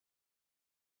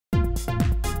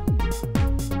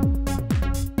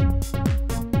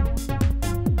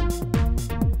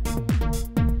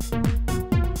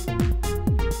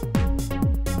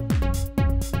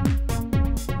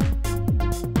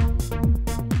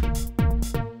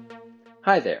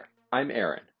Hi there, I'm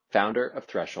Aaron, founder of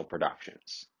Threshold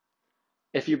Productions.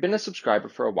 If you've been a subscriber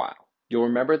for a while, you'll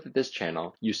remember that this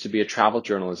channel used to be a travel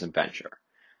journalism venture.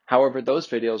 However, those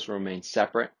videos remain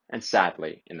separate and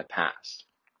sadly in the past.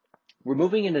 We're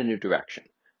moving in a new direction,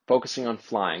 focusing on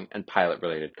flying and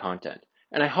pilot-related content,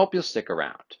 and I hope you'll stick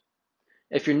around.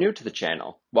 If you're new to the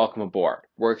channel, welcome aboard.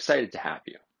 We're excited to have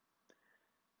you.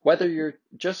 Whether you're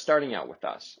just starting out with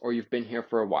us or you've been here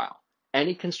for a while,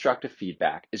 any constructive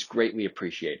feedback is greatly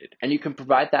appreciated, and you can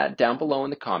provide that down below in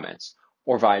the comments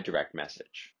or via direct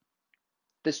message.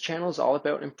 This channel is all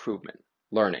about improvement,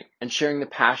 learning, and sharing the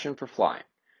passion for flying,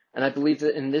 and I believe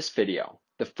that in this video,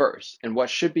 the first in what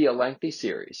should be a lengthy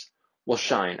series, will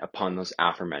shine upon those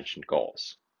aforementioned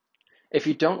goals. If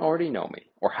you don't already know me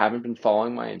or haven't been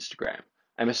following my Instagram,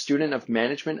 I'm a student of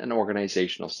Management and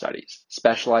Organizational Studies,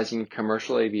 specializing in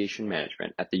commercial aviation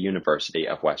management at the University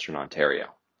of Western Ontario.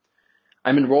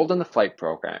 I'm enrolled in the flight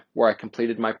program where I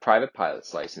completed my private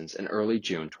pilot's license in early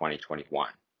June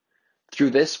 2021. Through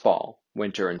this fall,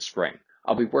 winter, and spring,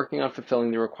 I'll be working on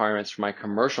fulfilling the requirements for my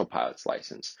commercial pilot's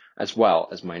license as well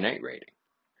as my night rating.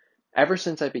 Ever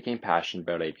since I became passionate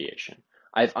about aviation,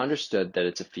 I've understood that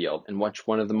it's a field in which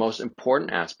one of the most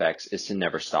important aspects is to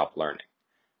never stop learning,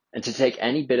 and to take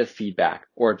any bit of feedback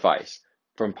or advice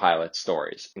from pilot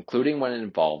stories, including when it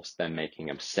involves them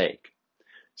making a mistake.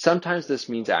 Sometimes this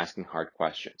means asking hard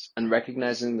questions and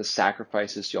recognizing the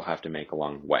sacrifices you'll have to make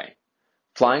along the way.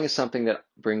 Flying is something that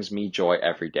brings me joy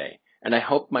every day, and I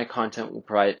hope my content will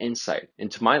provide insight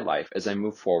into my life as I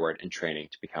move forward in training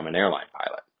to become an airline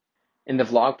pilot. In the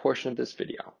vlog portion of this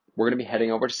video, we're going to be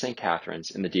heading over to St. Catharines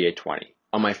in the DA-20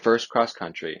 on my first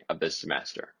cross-country of this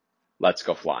semester. Let's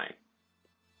go flying.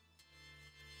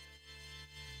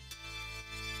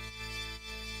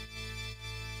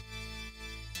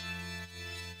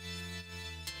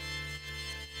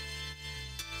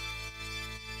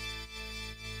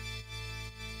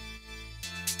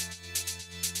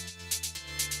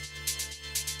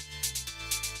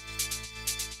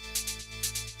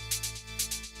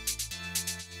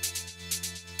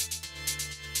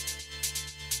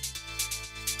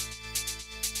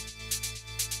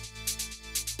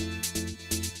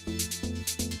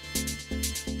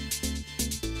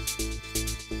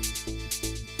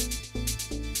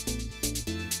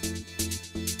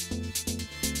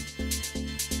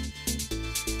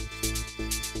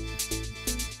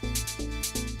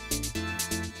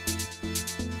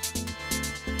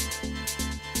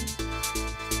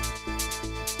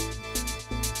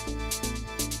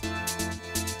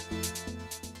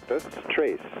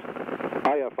 Trace.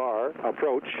 IFR,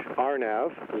 approach,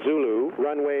 RNAV, Zulu,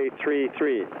 runway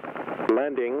 33.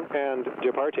 Landing and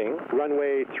departing,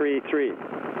 runway 33.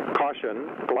 Caution,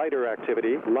 glider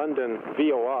activity, London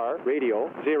VOR,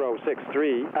 radial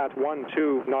 063 at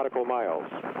 12 nautical miles.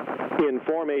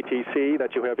 Inform ATC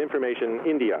that you have information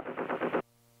India.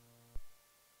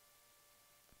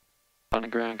 On the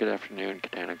ground, good afternoon,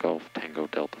 Katana Golf, Tango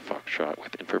Delta Foxtrot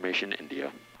with information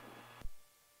India.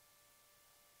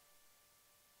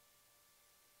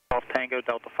 Golf Tango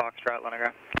Delta Foxtrot,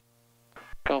 Niagara.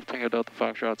 Golf Tango Delta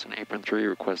Foxtrot, it's an apron 3,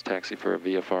 request taxi for a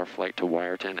VFR flight to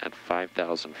Wyerton at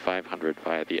 5,500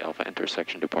 via the Alpha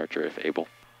intersection departure if able.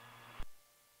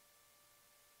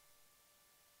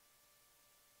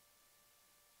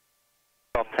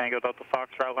 Golf Tango Delta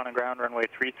Foxtrot, on the ground, runway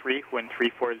 33, wind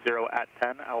 340 at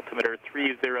 10, altimeter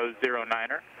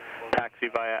 3009er. Taxi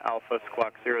via Alpha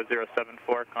Squawk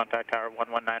 0074, contact tower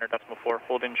 119.4,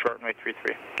 hold in short runway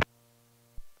 33.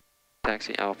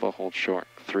 Taxi Alpha, hold short,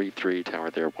 33,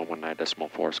 tower there,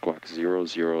 119.4, squawk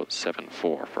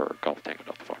 0074 for Golf Tango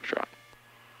Delta Foxtrot.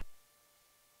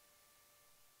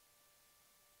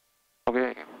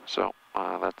 Okay, so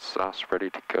that's us ready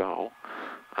to go.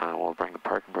 We'll bring the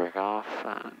parking brake off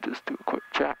and just do a quick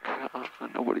check.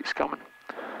 Nobody's coming.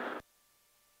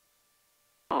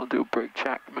 I'll do a brake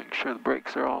check to make sure the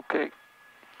brakes are all okay.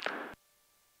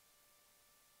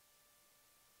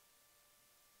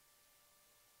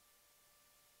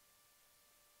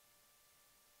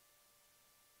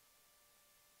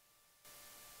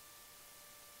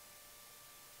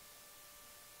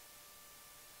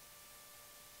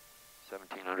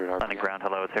 On the ground,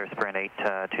 hello, it's Air Sprint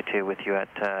 822 with you at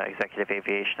Executive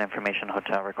Aviation Information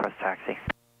Hotel, request taxi.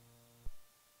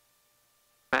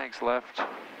 Mags left.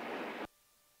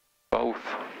 Both.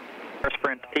 Air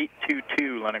Sprint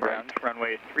 822, on the ground, right.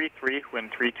 Runway 33,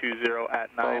 wind 320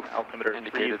 at 9, Both. altimeter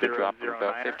Indicated the drop of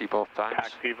about 50 both times.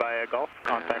 Taxi via Gulf,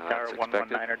 contact tower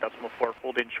 119.4,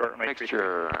 hold in short runway 33.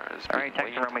 Mixture is All right,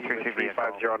 taxi runway 33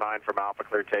 3509 from Alpha,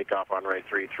 clear takeoff on runway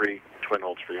 33, twin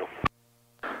holds for you.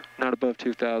 Not above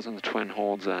 2,000, the twin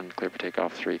holds and clear for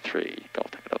takeoff 33,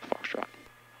 Golf Tango Delta Foxtrot.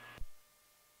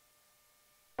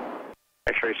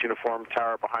 X-Rays uniform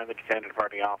tower behind the container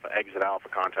departing Alpha, exit Alpha,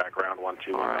 contact ground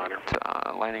 1219.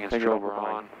 Alright, landing and strobe are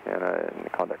on.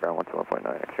 And contact ground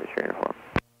 121.9, X-Rays uniform.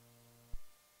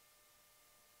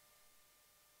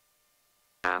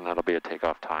 And that'll be a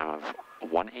takeoff time of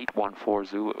 1814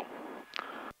 Zulu.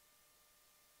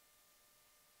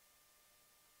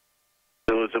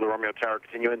 Zulu Romeo Tower,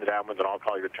 continue in the downwind and I'll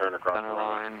call your turn across Center the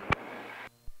runway. line.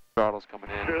 Throttle's coming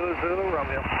in. Zulu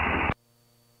Romeo.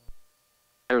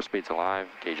 Airspeed's alive,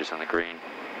 gauge is in the green.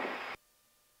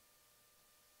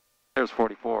 There's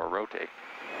 44, rotate.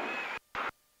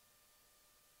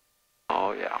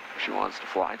 Oh yeah, she wants to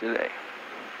fly today.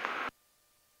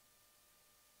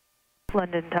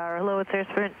 London Tower, hello, it's Air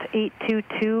Sprint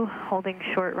 822, holding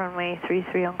short runway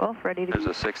 33 on Golf, ready to... There's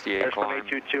a 68 Air Sprint climb.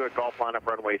 822 at Golf lineup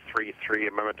runway 33,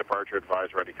 amendment departure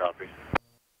advised, ready, copy.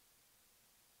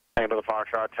 Tango Delta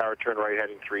Foxtrot, tower turn right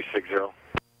heading 360.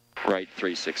 Right,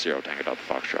 360, Tango Delta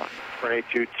Foxtrot. Sprint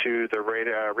 822, the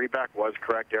readback was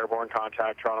correct, airborne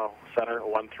contact Toronto Center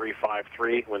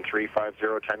 1353, wind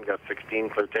 350, 10 gust 16,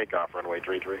 clear takeoff, runway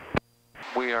 33.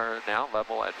 We are now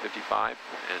level at 55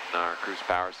 in our cruise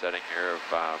power setting here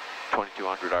of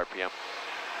 2200 RPM.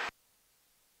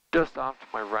 Just off to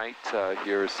my right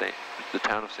here is the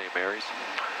town of St. Mary's.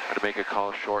 I'm going to make a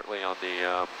call shortly on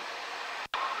the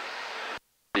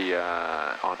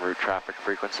en route traffic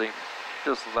frequency.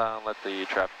 Just let the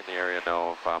traffic in the area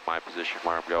know of my position,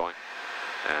 where I'm going,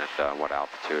 and what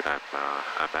altitude I'm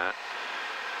at.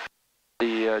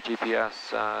 The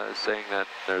GPS is saying that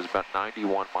there's about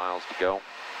 91 miles to go,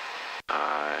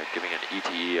 giving an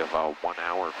ETE of 1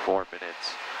 hour 4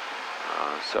 minutes.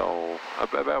 So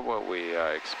about what we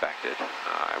expected,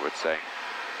 I would say.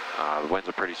 The winds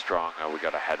are pretty strong. We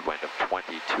got a headwind of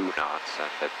 22 knots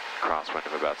and a crosswind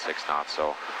of about 6 knots.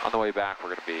 So on the way back,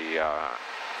 we're going to be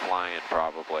flying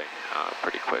probably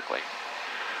pretty quickly.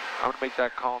 I'm going to make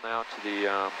that call now to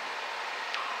the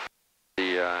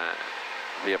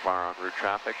VFR en route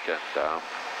traffic, and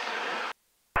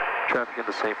traffic in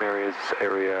the same area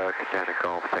Catanic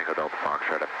Golf, Tango Delta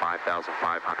Foxtrot at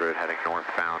 5,500 heading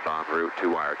northbound en route to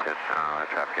Wyerton.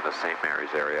 Traffic in the St.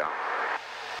 Mary's area.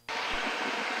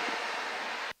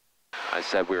 I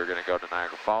said we were going to go to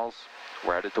Niagara Falls.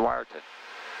 We're headed to Wyerton.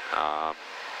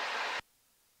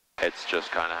 It's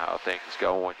just kind of how things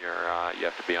go when you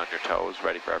have to be on your toes,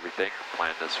 ready for everything.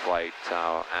 Plan this flight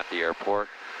at the airport.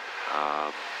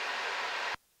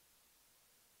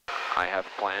 I have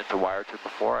planned to Wyerton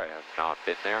before. I have not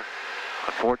been there.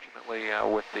 Unfortunately,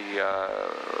 with the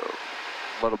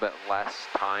little bit less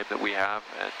time that we have,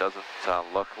 it doesn't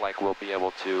look like we'll be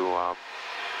able to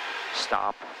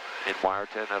stop in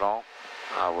Wyerton at all.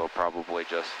 We'll probably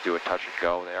just do a touch and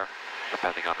go there,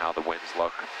 depending on how the winds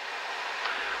look.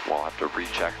 We'll have to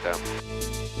recheck them.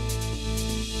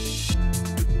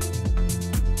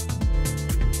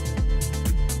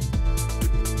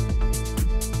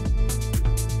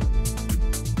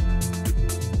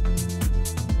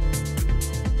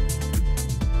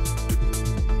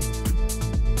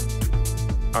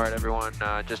 All right, everyone,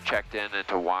 just checked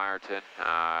into Wyerton.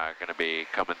 Going to be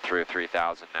coming through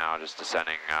 3,000 now, just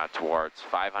descending towards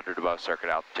 500 above circuit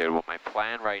altitude. What my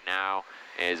plan right now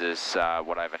is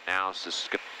what I've announced is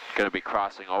going to be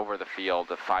crossing over the field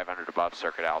at 500 above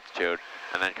circuit altitude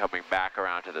and then coming back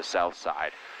around to the south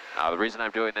side. The reason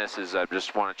I'm doing this is I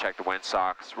just want to check the wind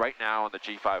socks. Right now on the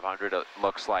G500, it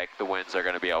looks like the winds are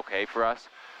going to be okay for us,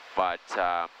 but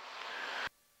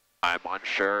I'm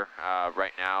unsure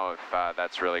right now if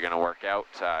that's really going to work out,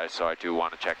 so I do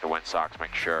want to check the wind socks,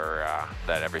 make sure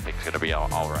that everything's going to be all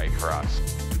right for us.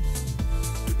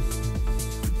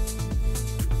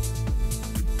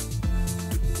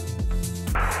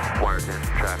 Wyerton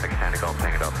traffic, Tango Golf,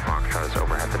 Tango Delta Foxtrot is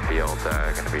overhead the field,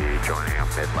 going to be joining up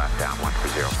mid-left down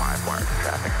 1405 Wyerton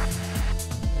traffic.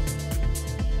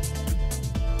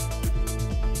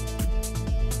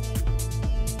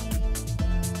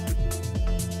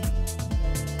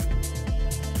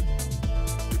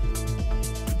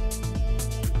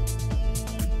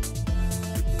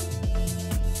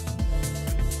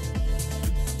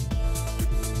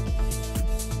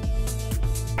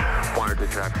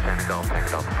 Traffic, Tango Golf, Tango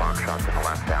Delta Foxtrot to the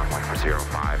left down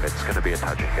 1405. It's going to be a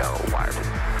touch and go, Wyerton.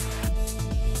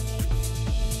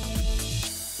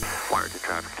 Wyerton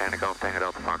traffic, Tango Golf, Tango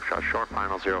Delta Foxtrot, short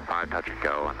final 05, touch and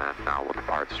go, and then we'll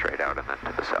depart straight out and then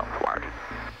to the south, Wyerton.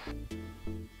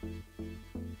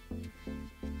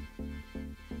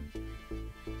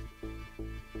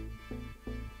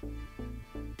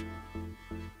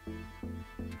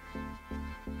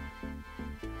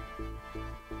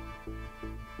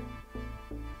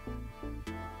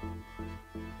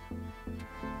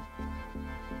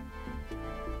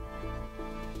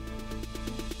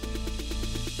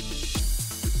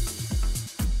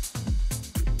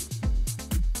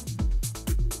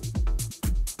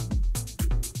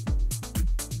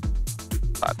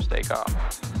 Flaps take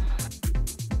off.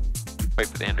 Wait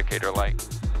for the indicator light.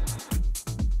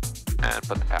 And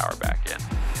put the power back in.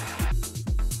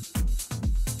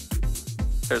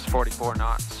 There's 44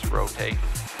 knots, rotate.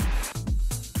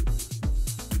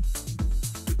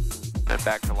 And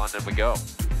back to London we go.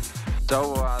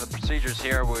 So the procedures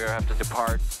here, we have to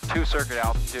depart to circuit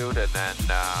altitude, and then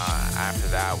after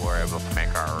that we're able to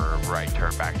make our right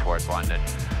turn back towards London.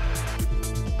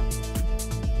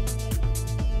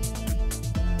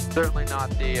 Certainly not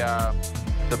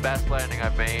the best landing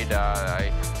I've made. I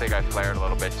think I flared a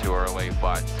little bit too early,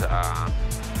 but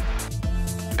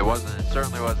it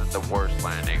certainly wasn't the worst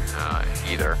landing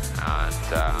either. And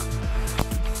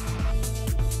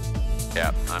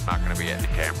yeah, I'm not going to be getting the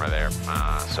camera there,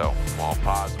 so we'll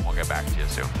pause and we'll get back to you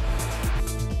soon.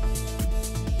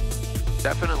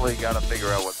 Definitely got to figure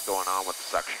out what's going on with the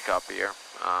suction cup here.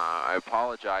 I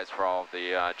apologize for all of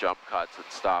the jump cuts and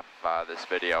stuff this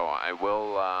video. I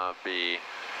will be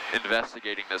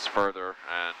investigating this further,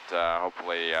 and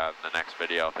hopefully in the next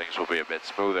video things will be a bit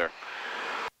smoother.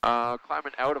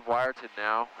 Climbing out of Wyerton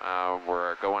now.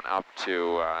 We're going up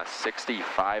to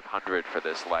 6,500 for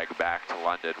this leg back to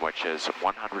London, which is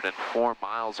 104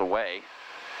 miles away,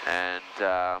 and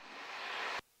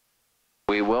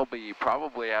we will be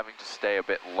probably having to stay a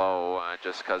bit low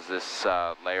just because this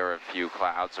layer of few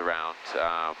clouds around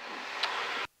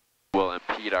will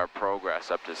impede our progress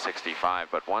up to 65.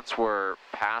 But once we're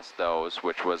past those,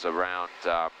 which was around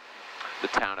the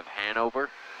town of Hanover,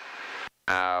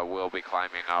 we'll be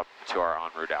climbing up to our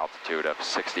en route altitude of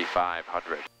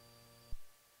 6,500.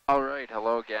 Alright,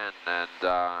 hello again, and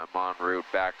I'm en route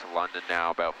back to London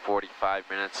now, about 45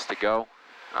 minutes to go.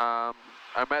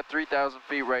 I'm at 3,000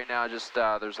 feet right now, just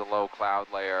there's a low cloud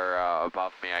layer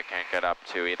above me. I can't get up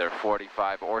to either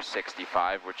 45 or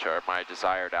 65, which are my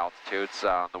desired altitudes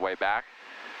on the way back.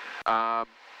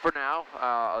 For now,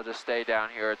 I'll just stay down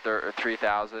here at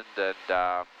 3,000, and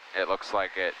it looks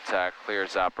like it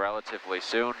clears up relatively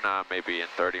soon, maybe in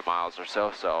 30 miles or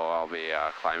so, so I'll be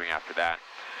climbing after that.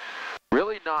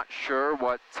 Really not sure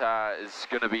what is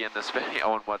going to be in this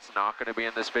video and what's not going to be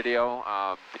in this video.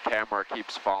 The camera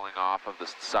keeps falling off of the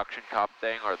suction cup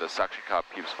thing, or the suction cup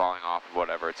keeps falling off of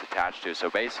whatever it's attached to. So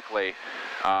basically,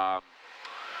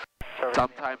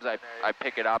 sometimes I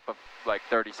pick it up like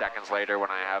 30 seconds later when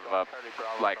I have a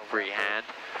free hand,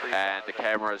 and the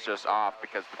camera is just off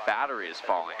because the battery is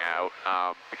falling out,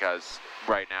 because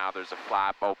right now there's a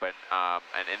flap open,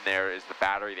 and in there is the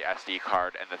battery, the SD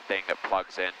card, and the thing that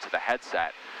plugs into the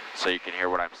headset so you can hear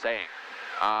what I'm saying.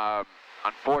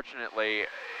 Unfortunately,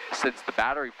 since the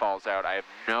battery falls out, I have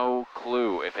no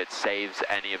clue if it saves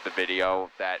any of the video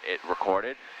that it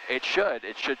recorded. It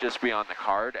should just be on the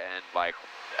card and like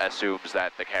assumes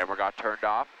that the camera got turned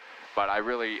off, but I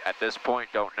really at this point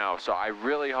don't know. So I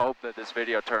really hope that this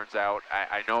video turns out.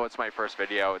 I know it's my first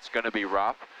video, it's going to be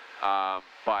rough,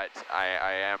 but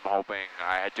I am hoping,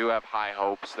 I do have high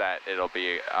hopes that it'll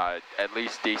be at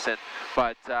least decent.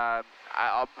 But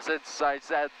since I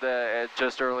said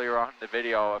just earlier on in the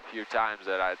video a few times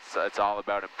that it's all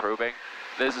about improving,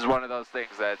 this is one of those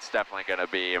things that's definitely going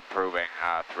to be improving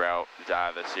throughout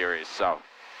the series. So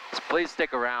please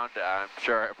stick around. I'm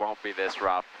sure it won't be this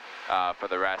rough for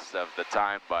the rest of the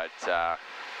time, but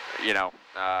you know,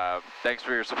 thanks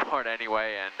for your support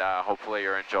anyway, and hopefully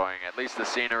you're enjoying at least the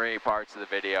scenery parts of the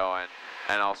video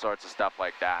and all sorts of stuff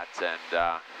like that.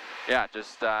 And yeah,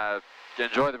 just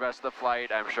enjoy the rest of the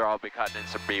flight. I'm sure I'll be cutting in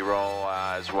some B-roll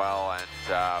as well,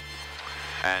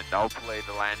 and hopefully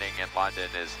the landing in London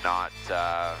is not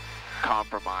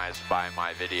compromised by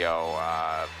my video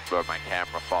or my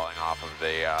camera falling off of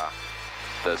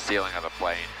the ceiling of the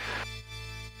plane.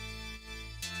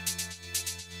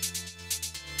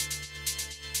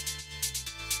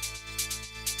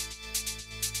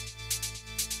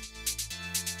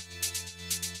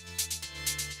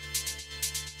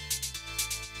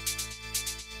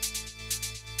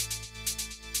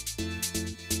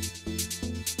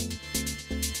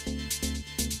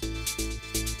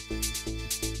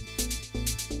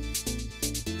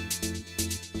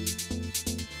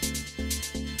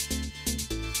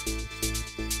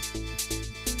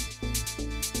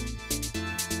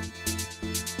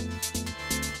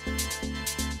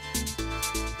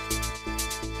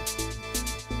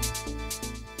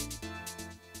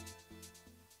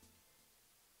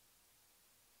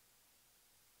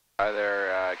 Hi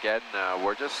there again.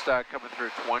 We're just coming through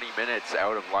 20 minutes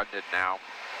out of London now.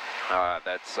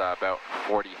 That's about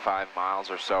 45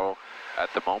 miles or so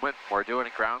at the moment. We're doing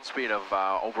a ground speed of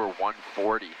over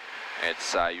 140.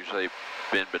 It's usually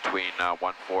been between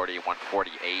 140 and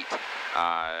 148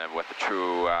 with a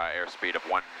true airspeed of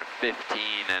 115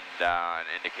 and an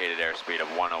indicated airspeed of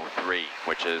 103,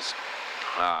 which is,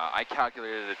 I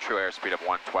calculated a true airspeed of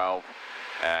 112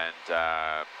 and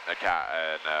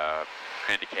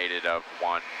indicated of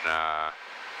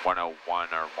 101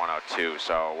 or 102,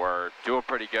 so we're doing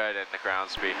pretty good, and the ground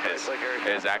speed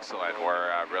is excellent.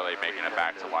 We're really making it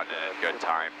back to London in good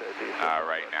time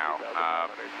right now.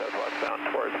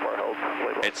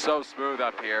 It's so smooth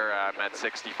up here. I'm at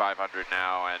 6,500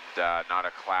 now, and not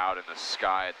a cloud in the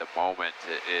sky at the moment.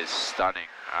 It is stunning.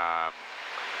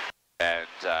 And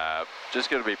just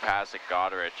going to be passing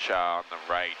Goderich on the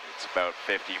right. It's about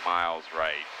 50 miles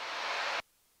right.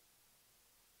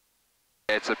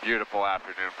 It's a beautiful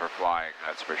afternoon for flying,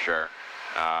 that's for sure.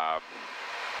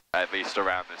 At least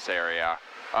around this area.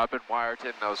 Up in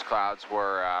Wyerton, those clouds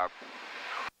were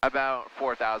about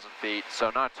 4,000 feet,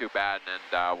 so not too bad. And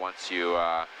once you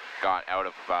got out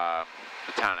of the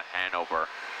town of Hanover,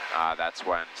 that's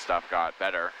when stuff got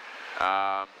better.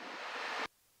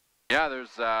 Yeah,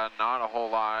 there's not a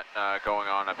whole lot going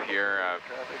on up here.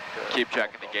 Keep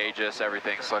checking the gauges,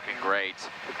 everything's looking great.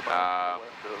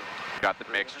 Got the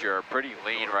mixture pretty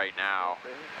lean right now,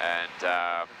 and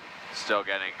still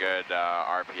getting good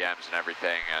RPMs and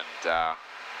everything, and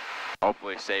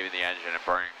hopefully saving the engine and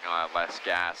burning less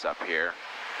gas up here.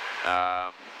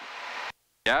 Yeah,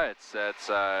 it's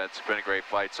been a great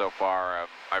flight so far.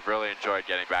 I've really enjoyed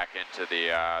getting back into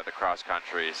the cross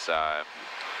countries.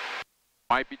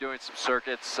 Might be doing some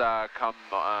circuits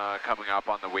coming up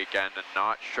on the weekend, and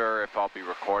not sure if I'll be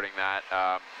recording that.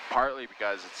 Partly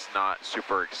because it's not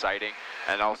super exciting,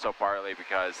 and also partly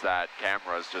because that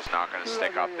camera is just not going to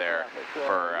stick up there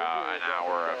for an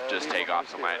hour of just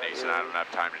takeoffs and landings, and I don't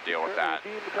have time to deal with that.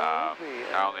 I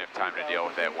only have time to deal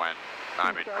with it when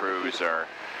I'm in cruise, or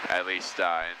at least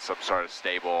in some sort of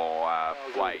stable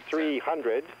flight.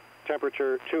 300,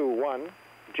 temperature 21,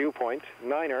 dew point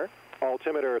 9er,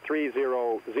 altimeter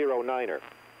 3009er.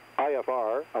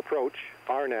 IFR, approach,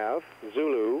 RNAV,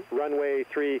 Zulu, runway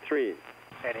 33.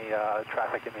 Any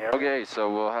traffic in the area? Okay, so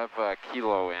we'll have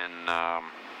Kilo in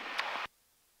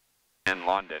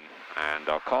London, and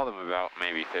I'll call them about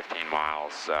maybe 15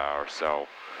 miles or so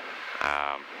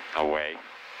away.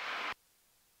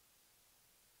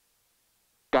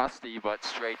 Gusty, but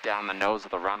straight down the nose of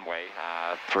the runway,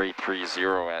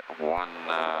 330 at 12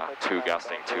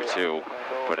 gusting 22,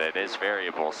 but it is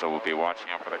variable, so we'll be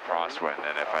watching out for the crosswind,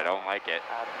 and if I don't like it,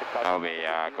 I'll be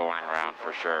going around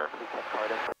for sure.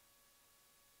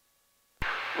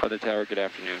 Weather Tower, good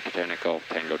afternoon, Patrikios,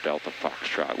 Tango Delta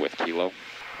Foxtrot with Kilo.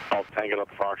 Golf Tango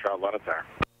Delta Foxtrot, let it there.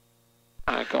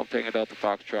 Golf Tango Delta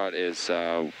Foxtrot is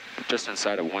just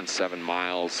inside of 17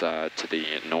 miles to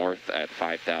the north at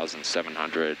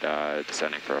 5,700,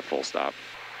 descending for a full stop.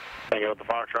 Tango Delta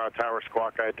Foxtrot, Tower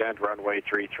Squawk Ident, runway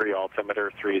 33, altimeter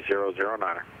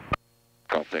 3009er.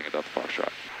 Golf Tango Delta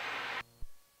Foxtrot.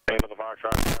 Tango Delta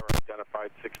Foxtrot, Tower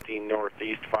identified 16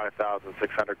 northeast,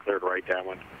 5,600, cleared right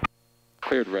downwind.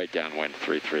 Cleared right downwind,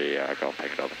 33, Golf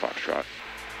Tango Delta Foxtrot.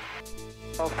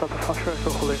 Golf Delta Foxtrot,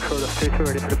 so holding short of 33,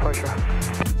 ready for departure.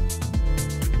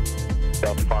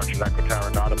 Delta Foxtrot, Echo Tower,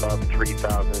 not above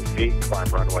 3,000 feet, climb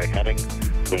runway heading,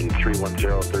 wind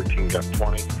 310, 13 gust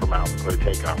 20, from Alpha, clear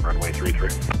takeoff, runway 33.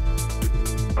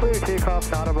 Clear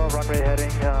takeoff, not above runway heading,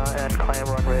 and climb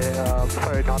runway,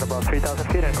 sorry, not above 3,000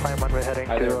 feet, and climb runway heading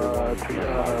to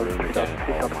 3,000 feet.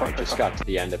 I just got to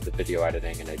the end of the video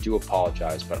editing, and I do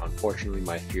apologize, but unfortunately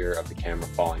my fear of the camera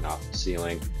falling off the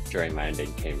ceiling during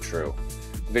landing came true.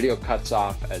 The video cuts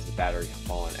off as the battery had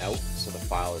fallen out, so the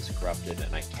file is corrupted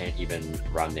and I can't even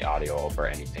run the audio over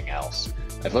anything else.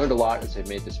 I've learned a lot as I've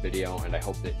made this video, and I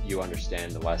hope that you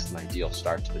understand the less than ideal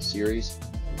start to the series.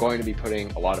 I'm going to be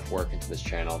putting a lot of work into this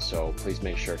channel, so please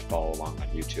make sure to follow along on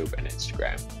YouTube and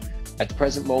Instagram. At the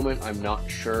present moment, I'm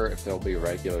not sure if there will be a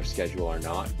regular schedule or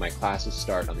not. My classes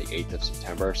start on the 8th of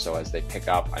September, so as they pick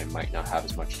up, I might not have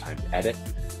as much time to edit.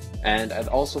 And I'd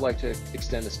also like to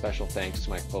extend a special thanks to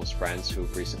my close friends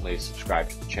who've recently subscribed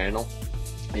to the channel.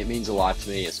 It means a lot to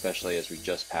me, especially as we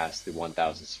just passed the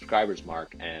 1,000 subscribers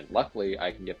mark, and luckily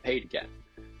I can get paid again.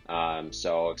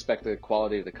 So expect the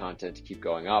quality of the content to keep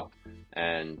going up,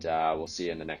 and we'll see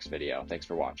you in the next video. Thanks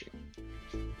for watching.